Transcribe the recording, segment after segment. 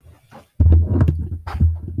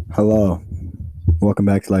Hello. Welcome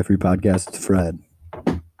back to Life Free Podcast. It's Fred.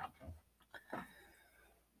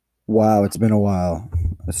 Wow, it's been a while.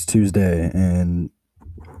 It's Tuesday, and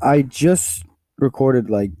I just recorded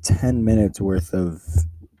like 10 minutes worth of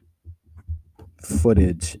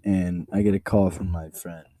footage, and I get a call from my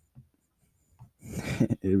friend.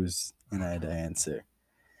 And I had to answer.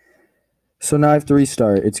 So now I have to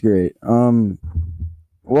restart. It's great.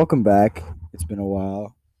 Welcome back. It's been a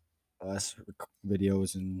while. Last video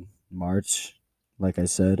was in March, like I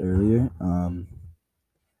said earlier.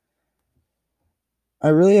 I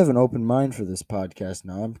really have an open mind for this podcast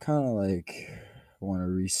now. I'm kind of like want to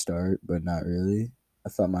restart, but not really. I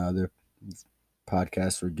thought my other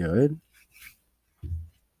podcasts were good.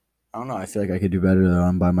 I don't know. I feel like I could do better though.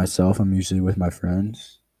 I'm by myself. I'm usually with my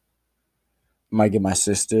friends. Might get my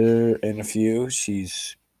sister in a few.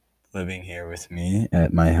 She's living here with me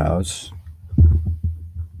at my house.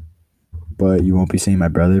 But you won't be seeing my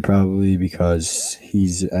brother probably because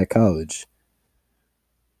he's at college.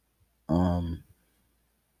 Um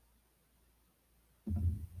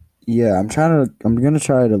yeah, I'm gonna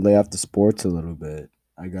try to lay off the sports a little bit.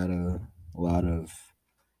 I got lot of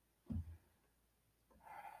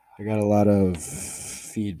I got a lot of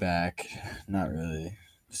feedback. Not really.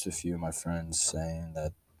 Just a few of my friends saying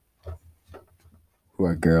that who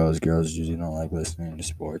are girls usually don't like listening to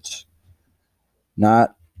sports.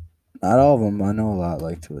 Not not all of them. I know a lot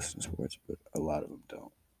like to listen to sports, but a lot of them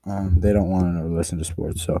don't. They don't want to listen to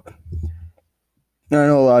sports. So I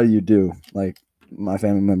know a lot of you do. Like my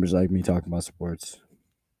family members like me talking about sports.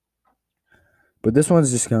 But this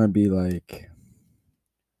one's just gonna be like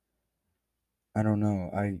I don't know.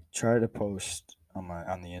 I try to post on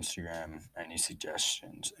the Instagram any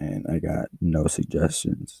suggestions, and I got no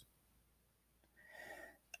suggestions.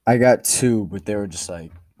 I got two, but they were just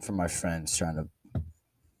like from my friends trying to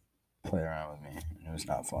play around with me, and it was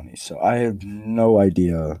not funny. So I have no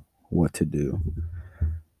idea what to do.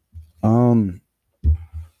 Um,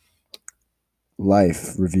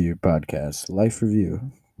 life review podcast. Life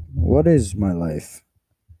review. What is my life?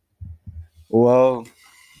 Well,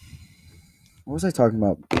 what was I talking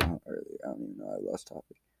about earlier? I don't even know. I lost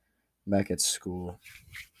topic. Back at school.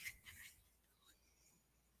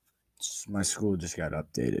 My school just got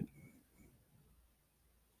updated.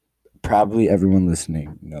 Probably everyone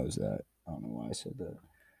listening knows that. I don't know why I said that.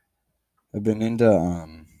 I've been into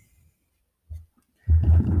I'm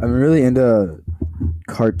really into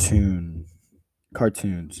cartoons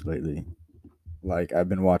lately. Like I've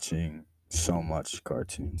been watching so much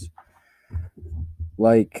cartoons.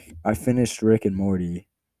 Like I finished Rick and Morty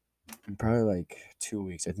in probably like 2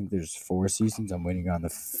 weeks. I think there's 4 seasons. I'm waiting on the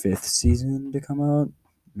fifth season to come out.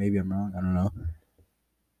 Maybe I'm wrong. I don't know.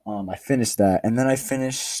 I finished that, and then I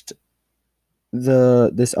finished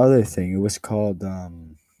this other thing. It was called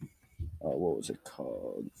what was it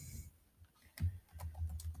called?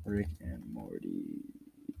 Rick and Morty.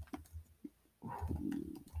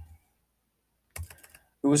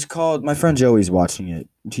 It was called. My friend Joey's watching it.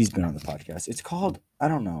 He's been on the podcast. It's called. I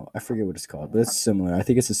don't know. I forget what it's called, but it's similar. I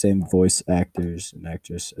think it's the same voice actors and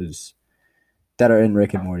actresses that are in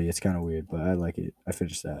Rick and Morty. It's kind of weird, but I like it. I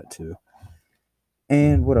finished that too.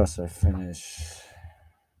 And what else I finished?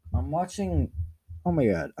 I'm watching. Oh my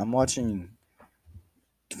god! I'm watching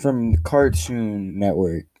from Cartoon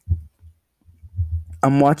Network.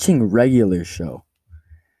 I'm watching Regular Show.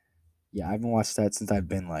 Yeah, I haven't watched that since I've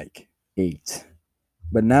been like 8,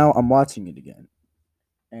 but now I'm watching it again,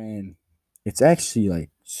 and it's actually like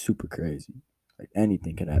super crazy. Like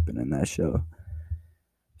anything could happen in that show.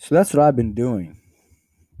 So that's what I've been doing.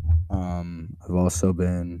 I've also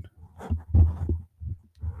been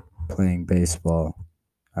playing baseball.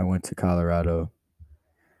 I went to Colorado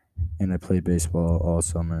and I played baseball all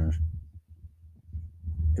summer.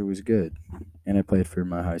 It was good, and I played for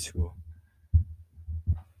my high school.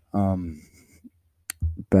 Um,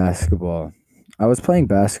 basketball. I was playing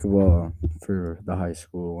basketball for the high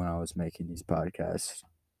school when I was making these podcasts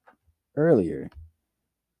earlier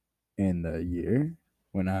in the year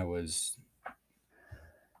when I was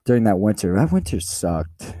during that winter. That winter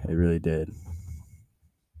sucked. It really did.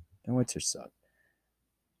 That winter sucked.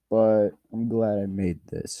 But I'm glad I made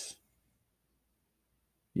this.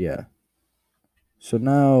 Yeah. So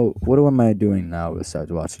now, what am I doing now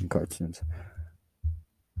besides watching cartoons?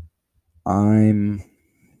 I'm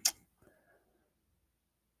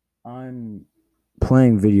I'm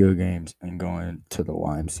playing video games and going to the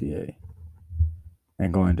YMCA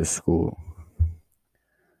and going to school.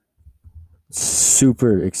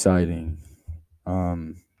 Super exciting.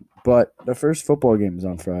 Um, but the first football game is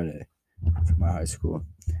on Friday for my high school.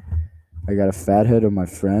 I got a fat head of my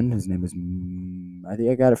friend. His name is I think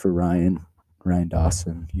I got it for Ryan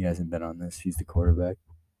Dawson. He hasn't been on this. He's the quarterback.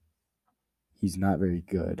 He's not very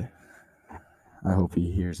good. I hope he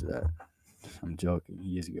hears that. I'm joking.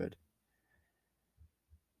 He is good.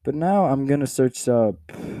 But now I'm gonna search up.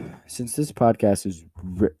 Since this podcast is,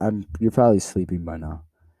 you're probably sleeping by now.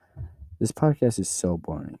 This podcast is so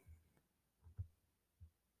boring.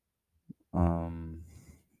 Um,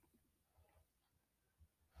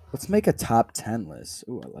 let's make a top 10 list.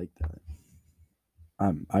 Ooh, I like that.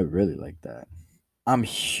 I really like that. I'm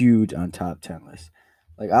huge on top 10 lists.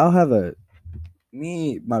 Like I'll have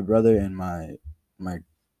my brother, and my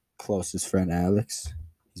closest friend Alex.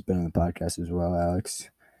 He's been on the podcast as well, Alex.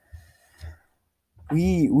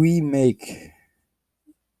 We make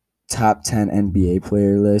top 10 NBA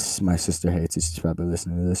player lists. My sister hates it. She's probably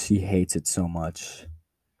listening to this. She hates it so much.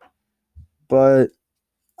 But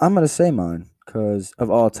I'm going to say mine because of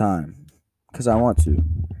all time. Because I want to.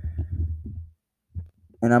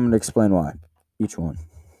 And I'm going to explain why. Each one.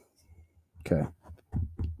 Okay.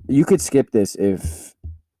 You could skip this if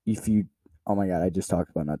you. Oh my God, I just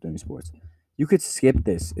talked about not doing sports. You could skip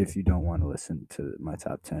this if you don't want to listen to my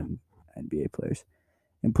top 10 NBA players.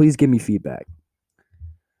 And please give me feedback.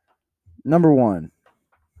 Number 1,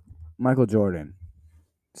 Michael Jordan.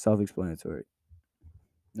 Self-explanatory.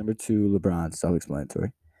 Number 2, LeBron.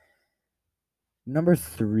 Self-explanatory. Number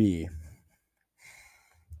 3,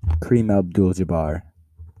 Kareem Abdul-Jabbar.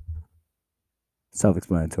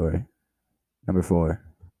 Self-explanatory. Number 4.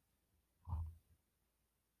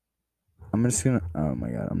 I'm just gonna. Oh my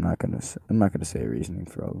God, I'm not gonna say reasoning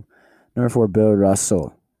for all. Number 4, Bill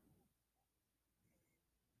Russell.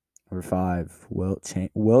 Number 5,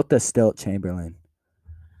 Wilt the Stilt Chamberlain.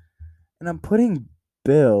 And I'm putting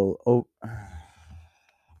Bill. Oh, I'm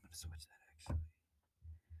gonna switch that. Actually,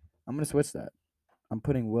 I'm gonna switch that. I'm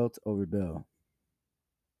putting Wilt over Bill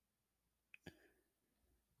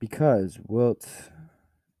because Wilt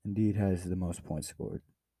indeed has the most points scored.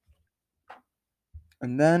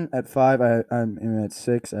 And then at 5, I'm at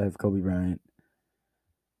 6. I have Kobe Bryant.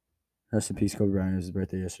 Rest in peace, Kobe Bryant. It was his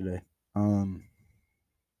birthday yesterday.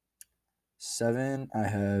 7, I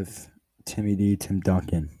have Tim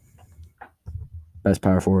Duncan, best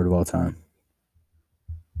power forward of all time.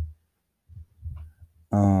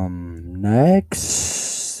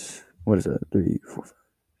 Next, what is that? 3, 4, 5,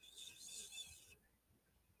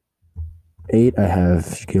 8. I have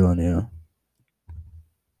Shaquille O'Neal,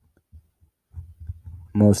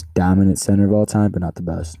 most dominant center of all time, but not the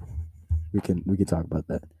best. We can talk about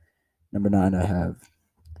that. Number 9, I have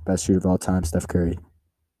best shooter of all time, Steph Curry.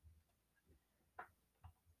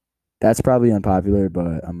 That's probably unpopular,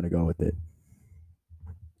 but I'm gonna go with it.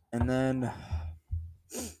 And then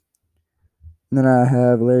I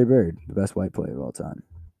have Larry Bird, the best white player of all time.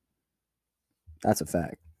 That's a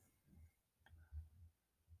fact.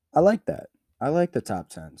 I like that. I like the top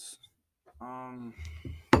 10s.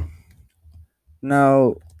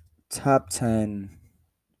 Now, top 10.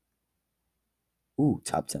 Ooh,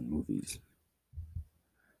 top 10 movies.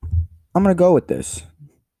 I'm gonna go with this.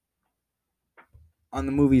 On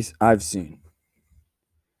the movies I've seen.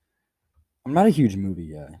 I'm not a huge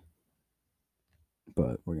movie guy,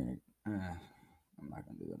 but we're gonna. I'm not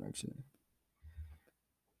gonna do that actually.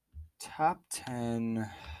 Top 10.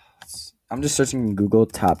 I'm just searching in Google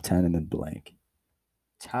top 10 and then blank.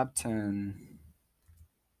 Top 10.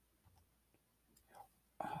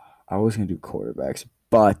 I was gonna do quarterbacks,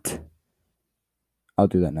 but I'll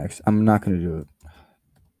do that next. I'm not gonna do it. I'm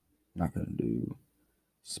not gonna do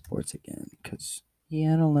sports again because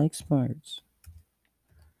I don't like sports.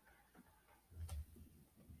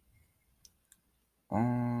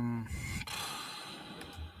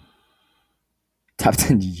 Top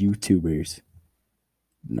 10 YouTubers.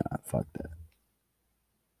 Nah, fuck that.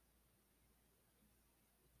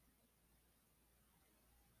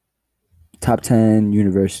 Top 10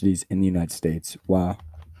 universities in the United States. Wow.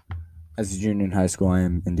 As a junior in high school, I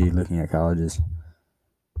am indeed looking at colleges.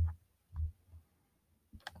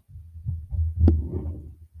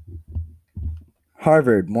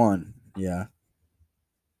 Harvard, 1. Yeah.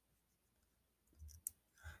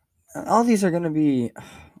 All these are going to be.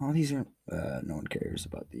 All these are. No one cares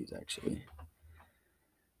about these, actually.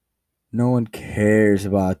 No one cares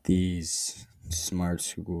about these smart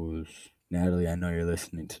schools. Natalie, I know you're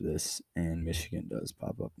listening to this, and Michigan does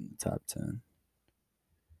pop up in the top 10.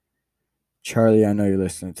 Charlie, I know you're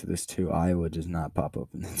listening to this too. Iowa does not pop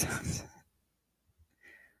up in the top 10.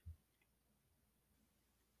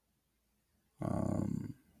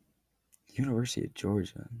 University of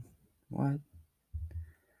Georgia. What?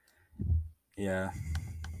 Yeah.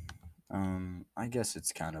 I guess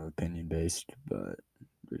it's kind of opinion based, but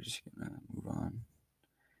we're just gonna move on.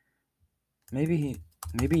 maybe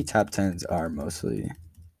top tens are mostly.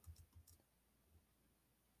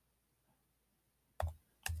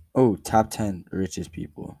 Oh, top 10 richest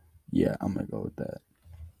people. Yeah, I'm gonna go with that.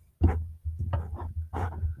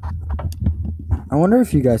 I wonder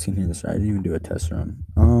if you guys can hear this right. I didn't even do a test run.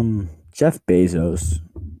 Jeff Bezos.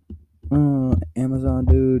 Amazon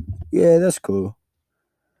dude. Yeah, that's cool.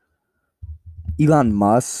 Elon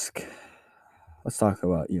Musk. Let's talk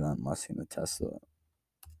about Elon Musk and the Tesla.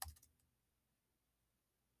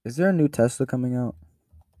 Is there a new Tesla coming out?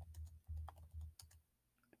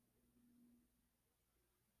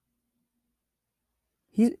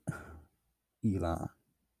 He's Elon.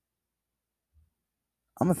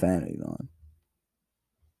 I'm a fan of Elon.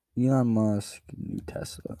 Elon Musk, new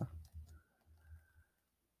Tesla.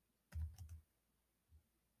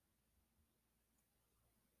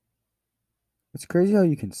 It's crazy how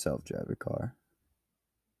you can self-drive a car.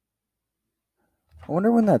 I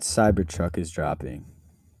wonder when that Cybertruck is dropping.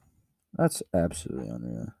 That's absolutely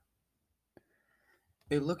unreal.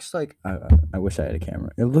 It looks like I wish I had a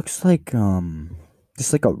camera. It looks like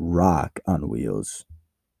just like a rock on wheels.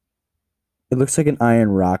 It looks like an iron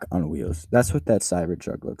rock on wheels. That's what that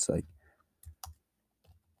Cybertruck looks like.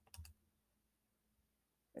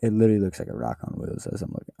 It literally looks like a rock on wheels as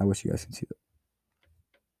I'm looking. I wish you guys can see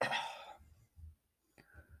that.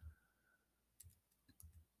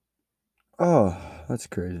 Oh, that's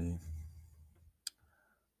crazy.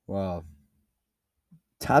 Wow.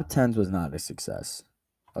 Top tens was not a success.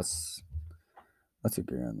 Let's let's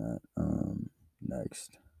agree on that.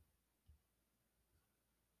 Next.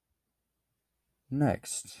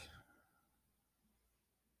 Next.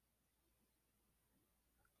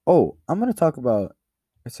 Oh, I'm gonna talk about.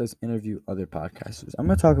 It says interview other podcasters. I'm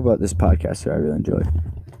gonna talk about this podcaster I really enjoy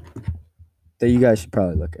that you guys should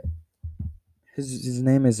probably look at. His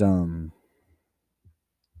name is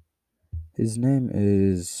his name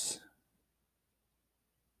is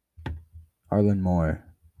Arlen Moore.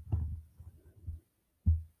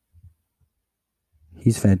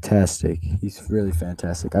 He's fantastic. He's really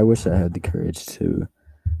fantastic. I wish I had the courage to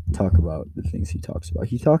talk about the things he talks about.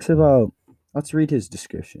 He talks about. Let's read his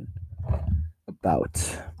description.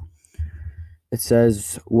 About. It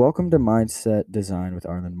says, "Welcome to Mindset Design with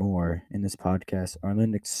Arlen Moore. In this podcast,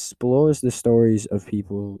 Arlen explores the stories of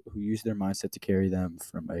people who use their mindset to carry them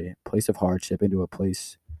from a place of hardship into a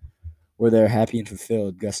place where they're happy and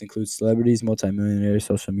fulfilled. Guests include celebrities, multimillionaires,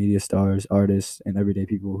 social media stars, artists, and everyday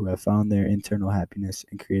people who have found their internal happiness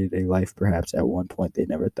and created a life perhaps at one point they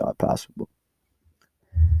never thought possible.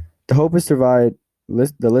 The hope is to provide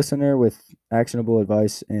the listener with actionable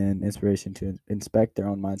advice and inspiration to inspect their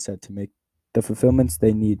own mindset to make the fulfillments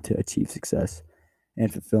they need to achieve success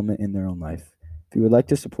and fulfillment in their own life. If you would like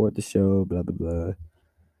to support the show, blah blah blah."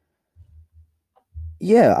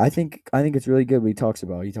 Yeah, I think it's really good what he talks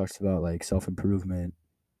about. He talks about like self improvement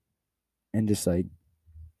and just like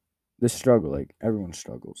the struggle. Like everyone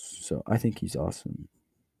struggles, so I think he's awesome.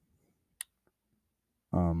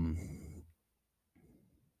 Um,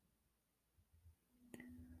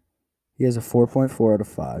 he has a 4.4 out of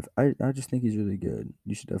 5. I just think he's really good.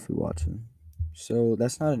 You should definitely watch him. So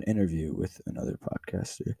that's not an interview with another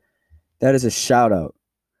podcaster. That is a shout out.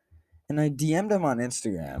 And I DM'd him on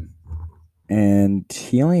Instagram, and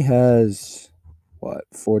he only has what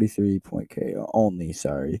 43.k only.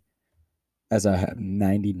 Sorry, as I have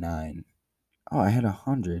 99. Oh, I had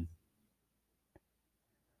 100.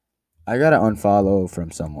 I got to unfollow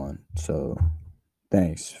from someone. So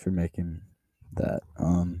thanks for making that.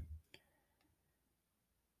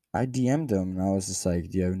 I DM'd him and I was just like,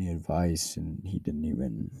 "Do you have any advice?" And he didn't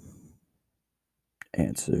even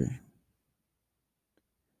answer.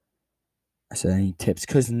 I said, "Any tips?"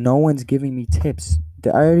 Because no one's giving me tips. I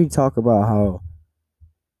already talked about how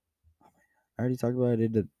I already talked about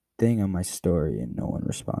it did the thing on my story and no one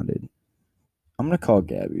responded. I'm gonna call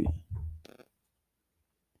Gabby.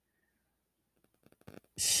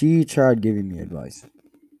 She tried giving me advice,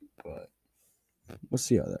 but we'll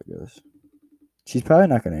see how that goes. She's probably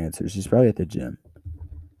not gonna answer. She's probably at the gym.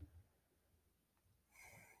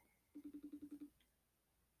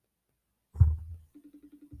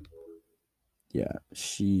 Yeah,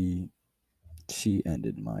 she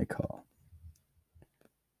ended my call.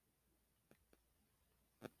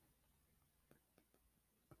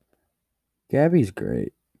 Gabby's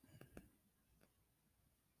great.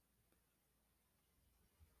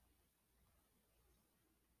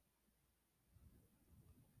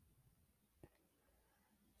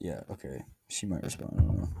 Yeah, okay. She might respond. I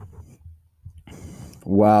don't know.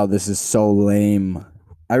 Wow, this is so lame.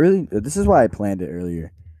 This is why I planned it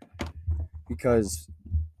earlier. Because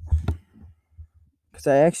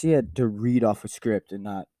because I actually had to read off a script and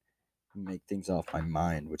not make things off my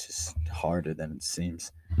mind, which is harder than it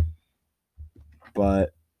seems. But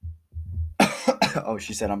oh,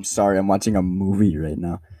 she said, "I'm sorry, I'm watching a movie right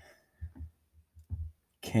now.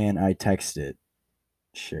 Can I text it?"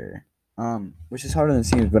 Sure. Which is harder than it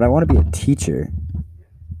seems, but I want to be a teacher,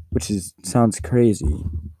 which is sounds crazy,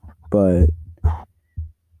 but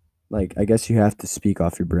like I guess you have to speak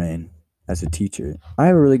off your brain as a teacher. I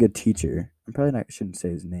have a really good teacher. I'm probably not shouldn't say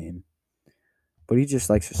his name, but he just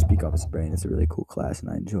likes to speak off his brain. It's a really cool class,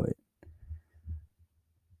 and I enjoy it.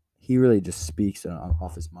 He really just speaks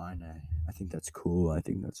off his mind. I think that's cool. I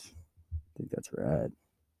think that's rad.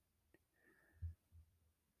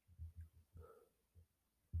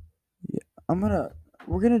 Yeah, I'm gonna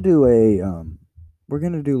we're gonna do a we're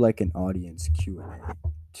gonna do like an audience Q&A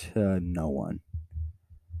to no one.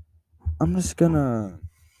 I'm just gonna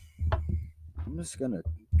I'm just gonna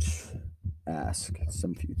ask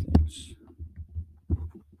some few things.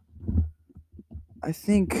 I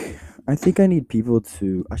think I think I need people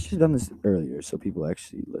to. I should have done this earlier so people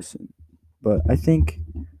actually listen. But I think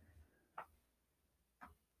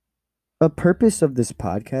a purpose of this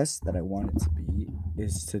podcast that I want it to be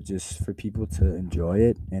is to just for people to enjoy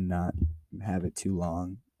it and not have it too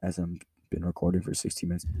long as I'm been recording for 60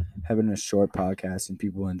 minutes. Having a short podcast and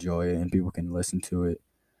people enjoy it and people can listen to it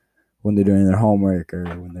when they're doing their homework or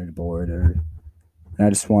when they're bored and I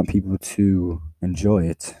just want people to enjoy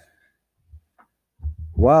it.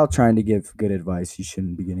 While trying to give good advice, you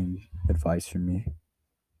shouldn't be getting advice from me.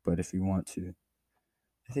 But if you want to,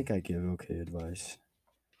 I think I give okay advice.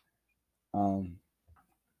 Um,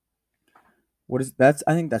 what is that's?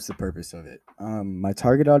 I think that's the purpose of it. My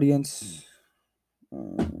target audience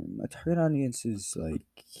is like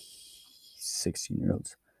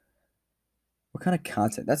 16-year-olds. What kind of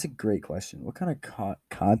content? That's a great question. What kind of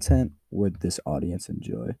content would this audience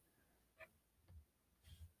enjoy?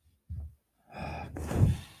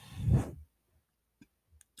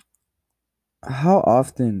 How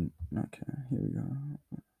often? Okay, here we go.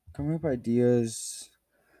 Coming up ideas.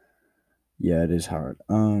 Yeah, it is hard.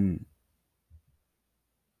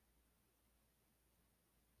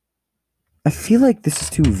 I feel like this is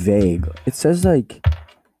too vague. It says like,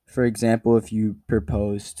 for example, if you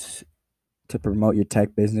proposed to promote your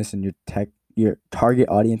tech business and your target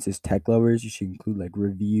audience is tech lovers, you should include like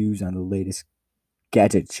reviews on the latest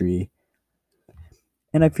gadgetry.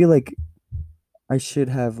 And I feel like I should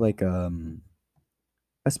have like a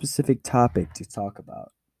specific topic to talk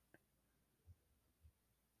about,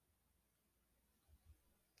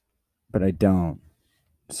 but I don't.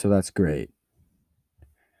 So that's great.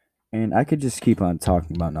 And I could just keep on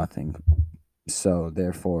talking about nothing. So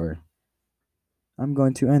therefore, I'm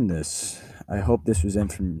going to end this. I hope this was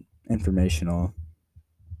informational,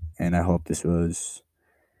 and I hope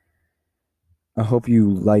you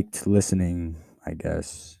liked listening. I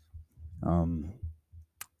guess. Um.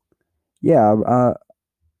 Yeah.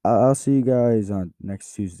 I'll see you guys on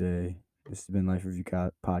next Tuesday. This has been Life Review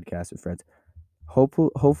Podcast with friends.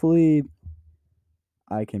 Hopefully,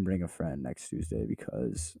 I can bring a friend next Tuesday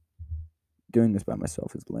because doing this by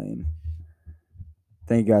myself is lame.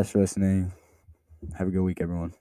 Thank you guys for listening. Have a good week, everyone.